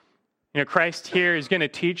 Christ here is going to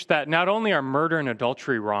teach that not only are murder and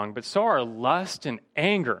adultery wrong, but so are lust and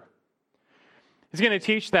anger. He's going to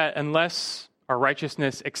teach that unless our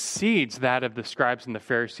righteousness exceeds that of the scribes and the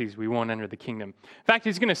Pharisees, we won't enter the kingdom. In fact,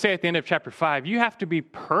 he's going to say at the end of chapter 5, you have to be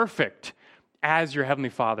perfect as your heavenly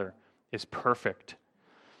Father is perfect.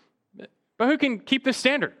 But who can keep this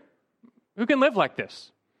standard? Who can live like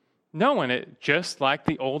this? No one, just like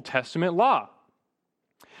the Old Testament law.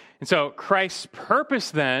 And so Christ's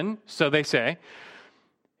purpose then, so they say,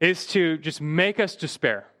 is to just make us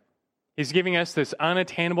despair. He's giving us this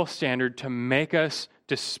unattainable standard to make us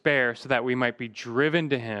despair so that we might be driven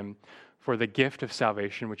to him for the gift of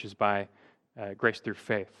salvation, which is by grace through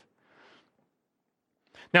faith.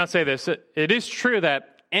 Now, I'll say this. It is true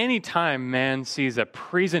that anytime man sees a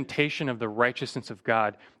presentation of the righteousness of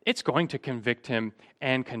God, it's going to convict him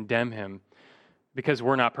and condemn him because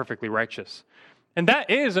we're not perfectly righteous. And that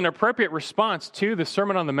is an appropriate response to the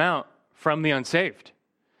Sermon on the Mount from the unsaved.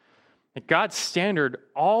 God's standard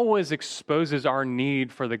always exposes our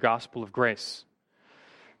need for the gospel of grace.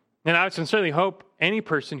 And I would sincerely hope any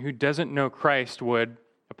person who doesn't know Christ would,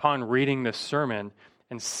 upon reading this sermon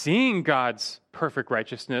and seeing God's perfect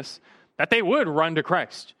righteousness, that they would run to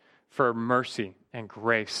Christ for mercy and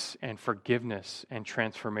grace and forgiveness and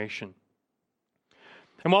transformation.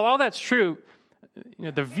 And while all that's true,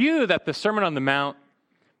 The view that the Sermon on the Mount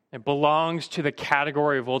it belongs to the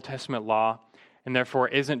category of Old Testament law and therefore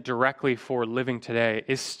isn't directly for living today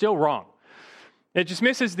is still wrong. It just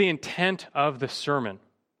misses the intent of the sermon.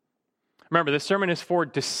 Remember, this sermon is for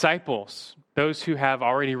disciples, those who have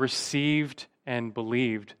already received and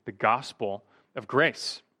believed the gospel of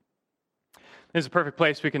grace. This is a perfect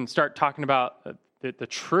place we can start talking about the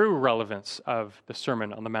true relevance of the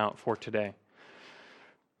Sermon on the Mount for today.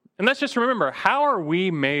 And let's just remember, how are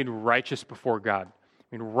we made righteous before God?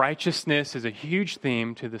 I mean, righteousness is a huge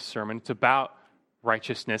theme to this sermon. It's about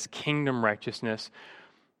righteousness, kingdom righteousness.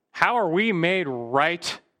 How are we made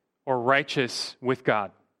right or righteous with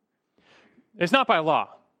God? It's not by law.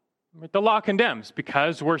 The law condemns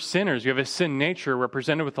because we're sinners. We have a sin nature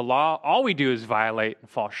represented with the law. All we do is violate and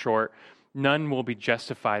fall short. None will be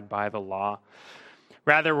justified by the law.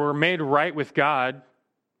 Rather, we're made right with God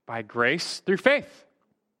by grace through faith.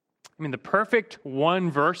 I mean, the perfect one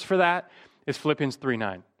verse for that is Philippians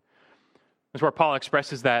 3:9. That's where Paul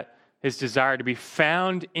expresses that his desire to be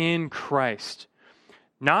found in Christ,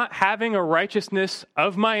 not having a righteousness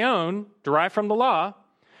of my own derived from the law,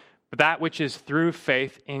 but that which is through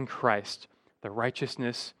faith in Christ, the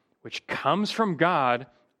righteousness which comes from God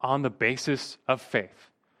on the basis of faith.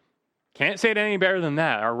 Can't say it any better than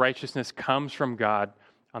that. Our righteousness comes from God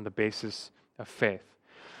on the basis of faith.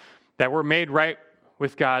 That we're made right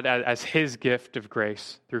with God as his gift of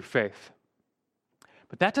grace through faith.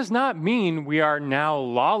 But that does not mean we are now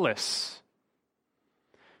lawless.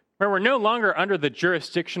 We're no longer under the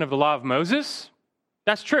jurisdiction of the law of Moses.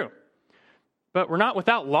 That's true. But we're not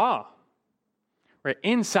without law. Right?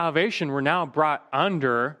 In salvation, we're now brought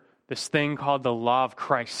under this thing called the law of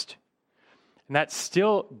Christ. And that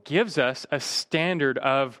still gives us a standard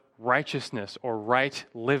of righteousness or right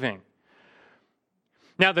living.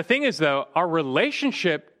 Now, the thing is, though, our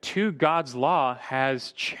relationship to God's law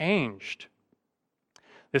has changed.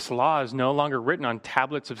 This law is no longer written on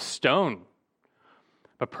tablets of stone,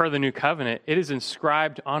 but per the new covenant, it is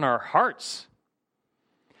inscribed on our hearts.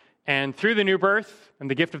 And through the new birth and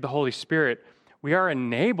the gift of the Holy Spirit, we are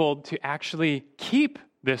enabled to actually keep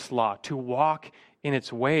this law, to walk in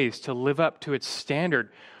its ways, to live up to its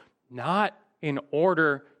standard, not in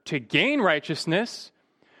order to gain righteousness,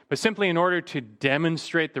 but simply in order to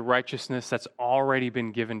demonstrate the righteousness that's already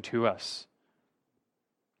been given to us.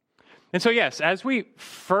 And so, yes, as we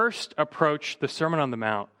first approach the Sermon on the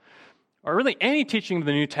Mount, or really any teaching of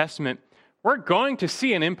the New Testament, we're going to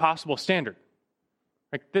see an impossible standard.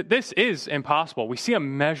 Like, this is impossible. We see a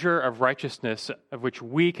measure of righteousness of which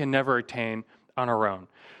we can never attain on our own.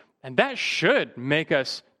 And that should make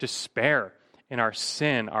us despair in our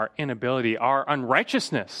sin, our inability, our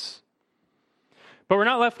unrighteousness. But we're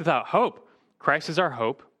not left without hope. Christ is our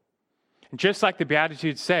hope. And just like the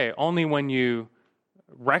Beatitudes say, only when you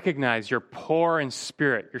recognize you're poor in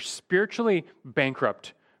spirit, you're spiritually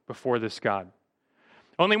bankrupt before this God.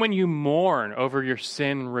 Only when you mourn over your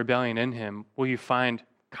sin and rebellion in him will you find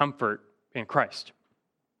comfort in Christ.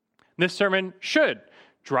 This sermon should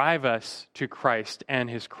drive us to Christ and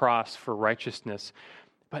his cross for righteousness.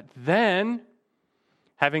 But then,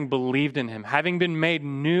 having believed in him, having been made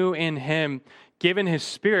new in him, given his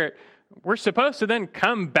Spirit, we're supposed to then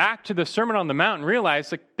come back to the Sermon on the Mount and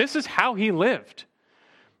realize, like, this is how he lived.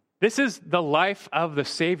 This is the life of the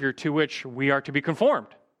Savior to which we are to be conformed.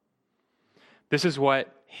 This is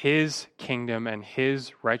what his kingdom and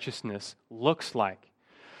his righteousness looks like.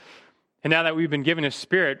 And now that we've been given his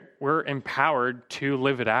Spirit, we're empowered to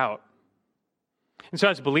live it out. And so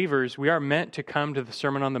as believers, we are meant to come to the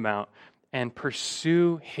Sermon on the Mount and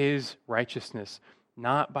pursue his righteousness,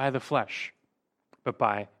 not by the flesh, but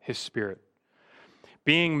by his Spirit.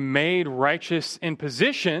 Being made righteous in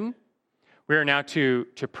position, we are now to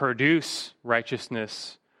produce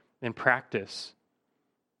righteousness in practice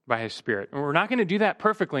by his Spirit. And we're not going to do that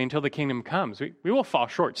perfectly until the kingdom comes. We will fall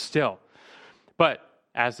short still. But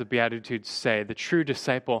as the Beatitudes say, the true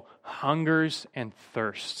disciple hungers and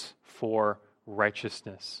thirsts for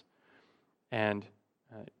righteousness. And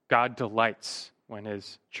God delights when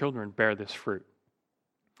his children bear this fruit.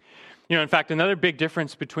 In fact, another big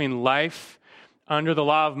difference between life under the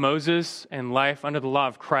law of Moses and life under the law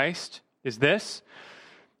of Christ is this.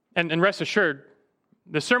 And rest assured,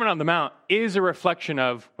 the Sermon on the Mount is a reflection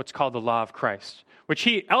of what's called the law of Christ, which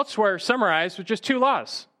he elsewhere summarized with just two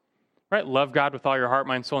laws. Right? Love God with all your heart,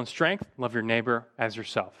 mind, soul, and strength. Love your neighbor as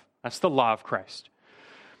yourself. That's the law of Christ.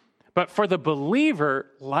 But for the believer,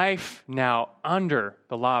 life now under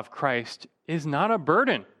the law of Christ is not a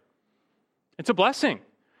burden. It's a blessing.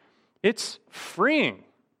 It's freeing.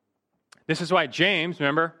 This is why James,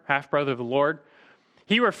 remember, half-brother of the Lord,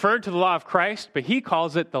 He referred to the law of Christ, but he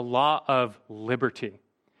calls it the law of liberty.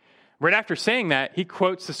 Right after saying that, he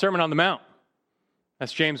quotes the Sermon on the Mount.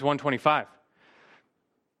 That's James 1:25. I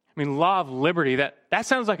mean, law of liberty, that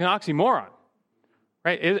sounds like an oxymoron,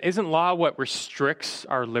 right? Isn't law what restricts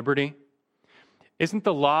our liberty? Isn't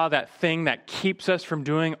the law that thing that keeps us from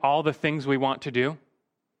doing all the things we want to do?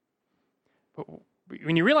 But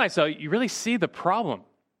when you realize, though, you really see the problem.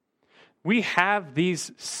 We have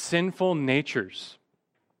these sinful natures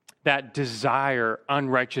that desire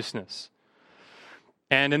unrighteousness.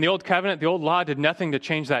 And in the Old Covenant, the old law did nothing to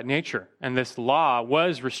change that nature. And this law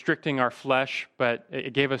was restricting our flesh, but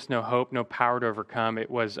it gave us no hope, no power to overcome.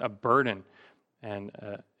 It was a burden, and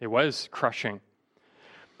it was crushing.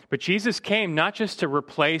 But Jesus came not just to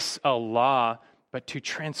replace a law, but to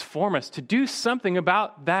transform us, to do something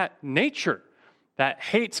about that nature that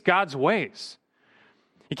hates God's ways.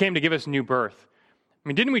 He came to give us new birth. I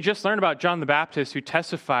mean, didn't we just learn about John the Baptist, who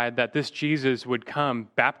testified that this Jesus would come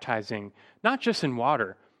baptizing not just in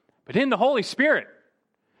water, but in the Holy Spirit?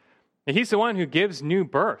 And he's the one who gives new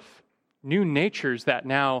birth, new natures that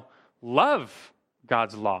now love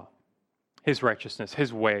God's law, his righteousness,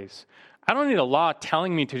 his ways. I don't need a law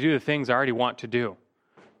telling me to do the things I already want to do.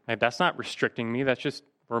 Like, that's not restricting me. That's just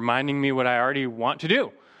reminding me what I already want to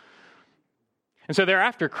do. And so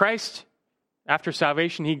thereafter, Christ, after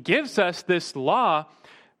salvation, he gives us this law,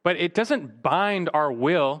 but it doesn't bind our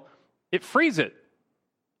will. It frees it.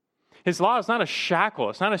 His law is not a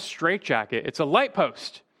shackle. It's not a straitjacket. It's a light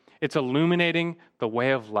post. It's illuminating the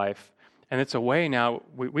way of life. And it's a way now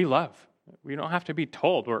we love. We don't have to be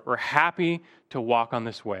told. We're happy to walk on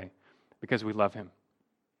this way because we love him.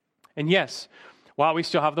 And yes, while we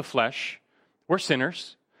still have the flesh, we're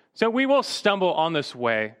sinners. So we will stumble on this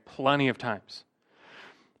way plenty of times.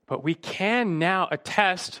 But we can now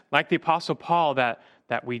attest, like the Apostle Paul, that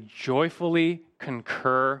we joyfully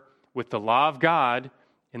concur with the law of God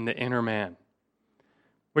in the inner man.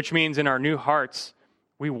 Which means in our new hearts,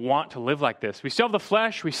 we want to live like this. We still have the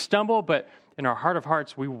flesh, we stumble, but in our heart of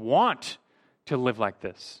hearts, we want to live like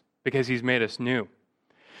this because he's made us new.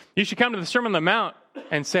 You should come to the Sermon on the Mount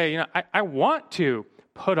and say, I want to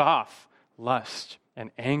put off lust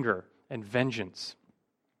and anger and vengeance.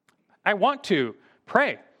 I want to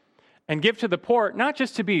pray and give to the poor, not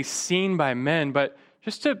just to be seen by men, but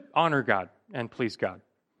just to honor God and please God.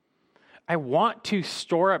 I want to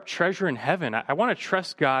store up treasure in heaven. I want to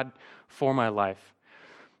trust God for my life.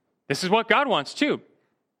 This is what God wants too,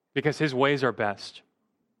 because his ways are best.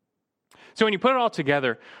 So when you put it all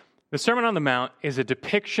together, the Sermon on the Mount is a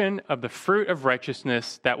depiction of the fruit of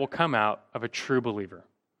righteousness that will come out of a true believer.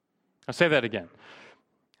 I'll say that again.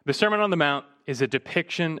 The Sermon on the Mount is a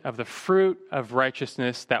depiction of the fruit of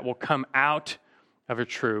righteousness that will come out of a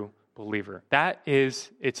true believer. That is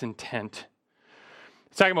its intent.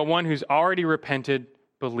 It's talking about one who's already repented,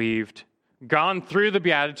 believed, gone through the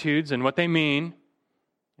Beatitudes and what they mean,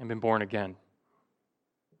 and been born again.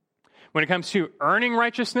 When it comes to earning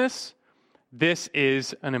righteousness, this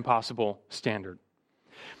is an impossible standard.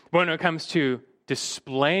 When it comes to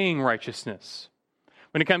displaying righteousness,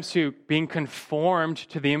 when it comes to being conformed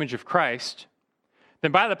to the image of Christ,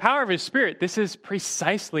 then by the power of his Spirit, this is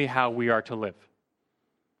precisely how we are to live.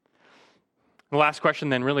 The last question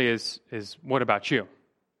then really is what about you?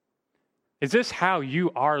 Is this how you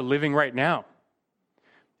are living right now?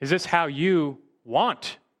 Is this how you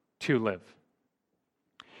want to live?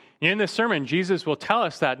 In this sermon, Jesus will tell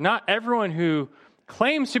us that not everyone who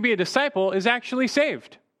claims to be a disciple is actually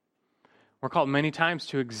saved. We're called many times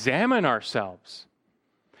to examine ourselves.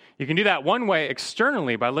 You can do that one way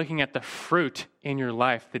externally by looking at the fruit in your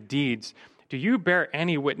life, the deeds. Do you bear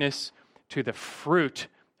any witness to the fruit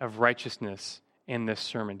of righteousness in this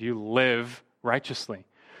sermon? Do you live righteously?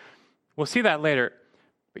 We'll see that later.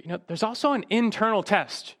 But there's also an internal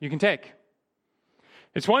test you can take.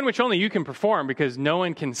 It's one which only you can perform because no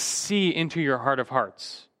one can see into your heart of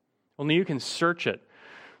hearts. Only you can search it.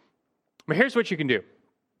 But here's what you can do.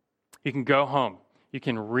 You can go home. You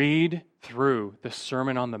can read through the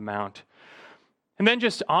Sermon on the Mount. And then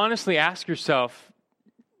just honestly ask yourself,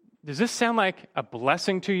 does this sound like a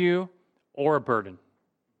blessing to you or a burden?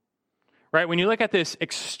 Right? When you look at this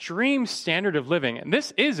extreme standard of living, and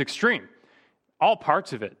this is extreme, all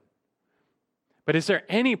parts of it. But is there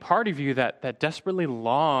any part of you that desperately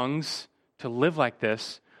longs to live like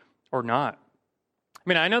this or not? I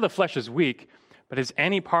mean, I know the flesh is weak, but is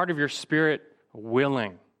any part of your spirit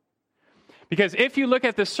willing? Because if you look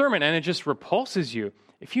at this sermon and it just repulses you,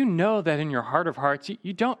 if you know that in your heart of hearts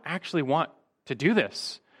you don't actually want to do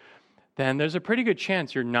this, then there's a pretty good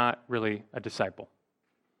chance you're not really a disciple.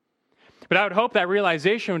 But I would hope that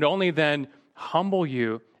realization would only then humble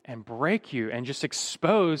you and break you and just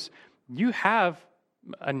expose you have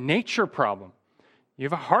a nature problem. You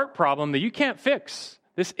have a heart problem that you can't fix.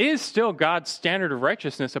 This is still God's standard of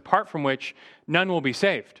righteousness, apart from which none will be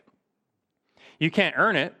saved. You can't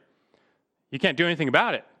earn it. You can't do anything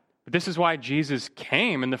about it. But this is why Jesus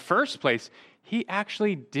came in the first place. He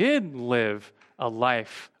actually did live a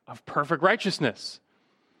life of perfect righteousness.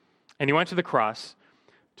 And he went to the cross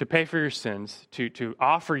to pay for your sins, to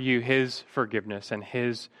offer you his forgiveness and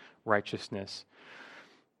his righteousness.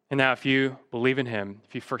 And now if you believe in him,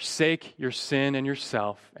 if you forsake your sin and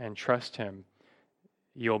yourself and trust him,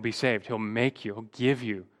 you'll be saved. He'll make you, he'll give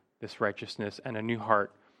you this righteousness and a new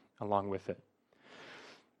heart along with it.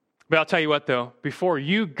 But I'll tell you what though, before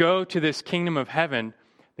you go to this kingdom of heaven,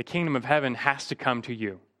 the kingdom of heaven has to come to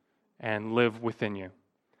you and live within you.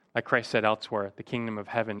 Like Christ said elsewhere, the kingdom of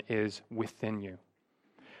heaven is within you.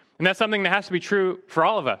 And that's something that has to be true for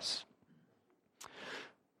all of us.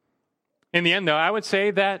 In the end, though, I would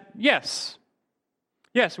say that yes,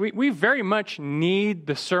 we very much need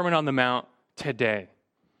the Sermon on the Mount today.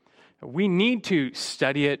 We need to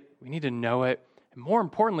study it, we need to know it, and more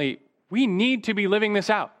importantly, we need to be living this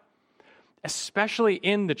out, especially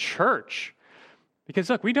in the church. Because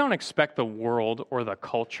look, we don't expect the world or the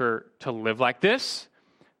culture to live like this.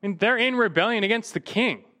 I mean, they're in rebellion against the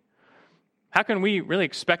king. How can we really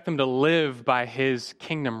expect them to live by his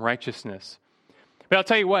kingdom righteousness? But I'll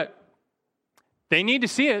tell you what, they need to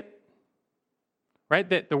see it, right?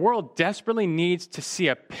 That the world desperately needs to see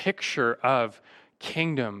a picture of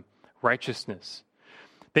kingdom righteousness.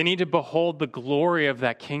 They need to behold the glory of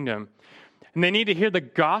that kingdom, and they need to hear the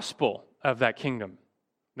gospel of that kingdom,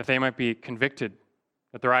 that they might be convicted,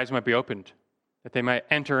 that their eyes might be opened, that they might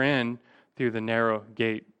enter in through the narrow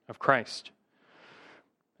gate of Christ.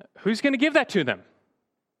 Who's going to give that to them?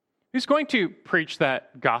 Who's going to preach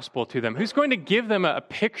that gospel to them? Who's going to give them a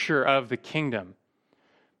picture of the kingdom?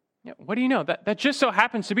 What do you know? That just so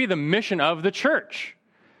happens to be the mission of the church.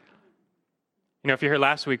 You know, if you heard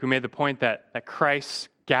last week, we made the point that Christ's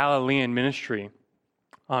Galilean ministry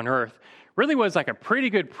on earth really was like a pretty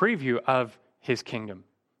good preview of his kingdom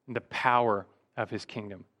and the power of his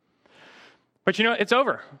kingdom. But you know, it's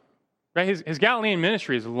over. Right? His Galilean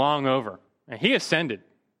ministry is long over. And he ascended.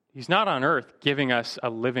 He's not on earth giving us a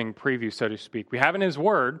living preview, so to speak. We have in his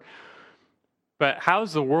word, but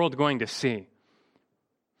how's the world going to see?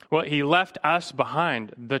 Well, he left us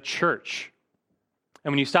behind, the church.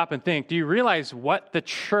 And when you stop and think, do you realize what the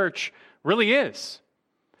church really is?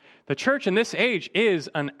 The church in this age is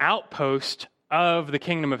an outpost of the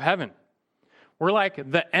kingdom of heaven. We're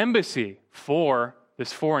like the embassy for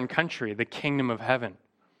this foreign country, the kingdom of heaven.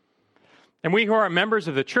 And we who are members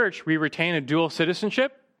of the church, we retain a dual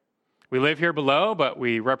citizenship. We live here below, but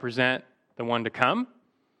we represent the one to come.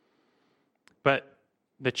 But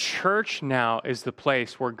the church now is the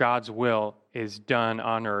place where God's will is done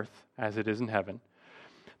on earth as it is in heaven.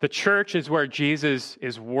 The church is where Jesus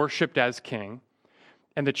is worshiped as king,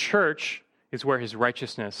 and the church is where his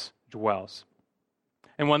righteousness dwells.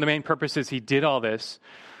 And one of the main purposes he did all this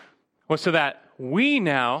was so that we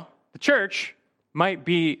now, the church, might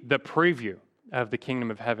be the preview of the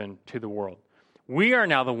kingdom of heaven to the world. We are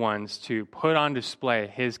now the ones to put on display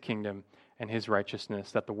his kingdom and his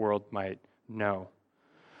righteousness that the world might know.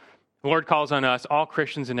 The Lord calls on us, all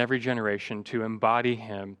Christians in every generation, to embody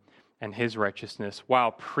him and his righteousness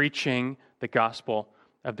while preaching the gospel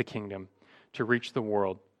of the kingdom to reach the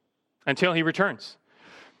world until he returns.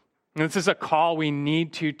 And this is a call we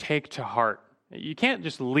need to take to heart. You can't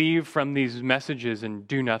just leave from these messages and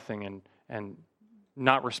do nothing and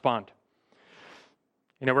not respond.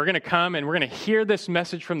 You know, we're going to come and we're going to hear this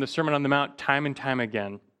message from the Sermon on the Mount time and time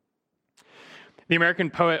again. The American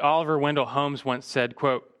poet Oliver Wendell Holmes once said,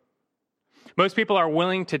 quote, "Most people are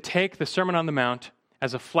willing to take the Sermon on the Mount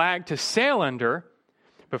as a flag to sail under,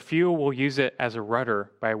 but few will use it as a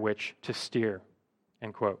rudder by which to steer,"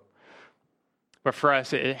 end quote. But for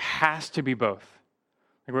us, it has to be both.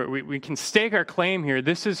 We can stake our claim here.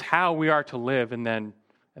 This is how we are to live, and then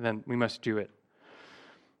we must do it.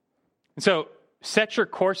 And so, set your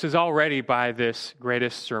courses already by this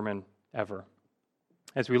greatest sermon ever.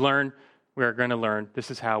 As we learn, we are going to learn this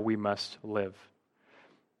is how we must live.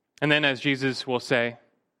 And then as Jesus will say,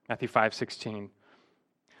 Matthew 5:16,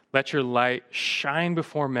 "Let your light shine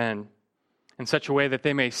before men in such a way that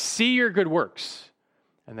they may see your good works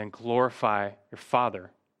and then glorify your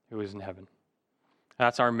Father who is in heaven."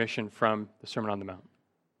 That's our mission from the Sermon on the Mount.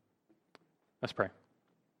 Let's pray.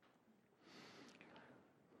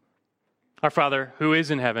 Our Father, who is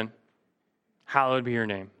in heaven, hallowed be your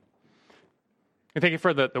name. We thank you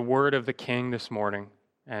for the word of the King this morning.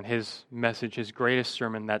 and his message, his greatest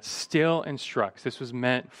sermon that still instructs. This was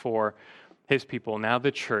meant for his people, now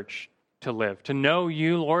the church, to live, to know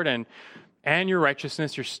you, Lord, and your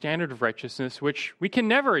righteousness, your standard of righteousness, which we can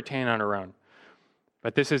never attain on our own.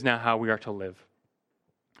 But this is now how we are to live.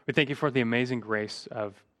 We thank you for the amazing grace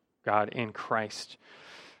of God in Christ.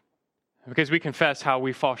 Because we confess how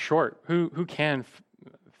we fall short. Who can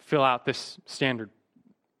fill out this standard?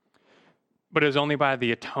 But it was only by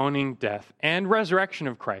the atoning death and resurrection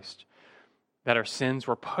of Christ that our sins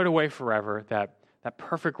were put away forever, that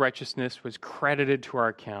perfect righteousness was credited to our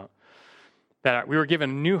account, that we were given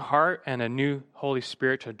a new heart and a new Holy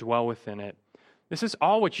Spirit to dwell within it. This is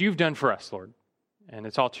all what you've done for us, Lord, and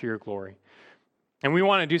it's all to your glory. And we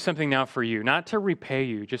want to do something now for you, not to repay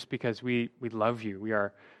you just because we love you. We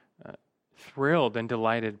are thrilled and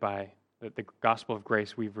delighted by the gospel of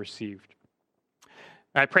grace we've received.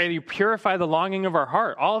 I pray that you purify the longing of our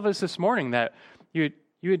heart, all of us this morning, that you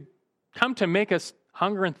would come to make us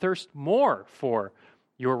hunger and thirst more for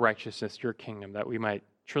your righteousness, your kingdom, that we might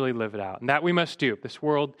truly live it out. And that we must do. This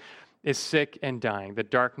world is sick and dying. The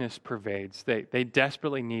darkness pervades. They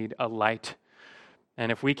desperately need a light.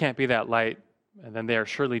 And if we can't be that light, then they are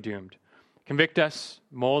surely doomed. Convict us,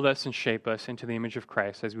 mold us, and shape us into the image of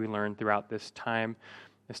Christ as we learn throughout this time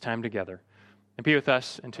together. And be with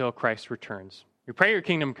us until Christ returns. We pray your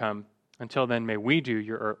kingdom come. Until then, may we do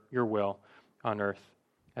your will on earth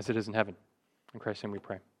as it is in heaven. In Christ's name we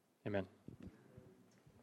pray. Amen.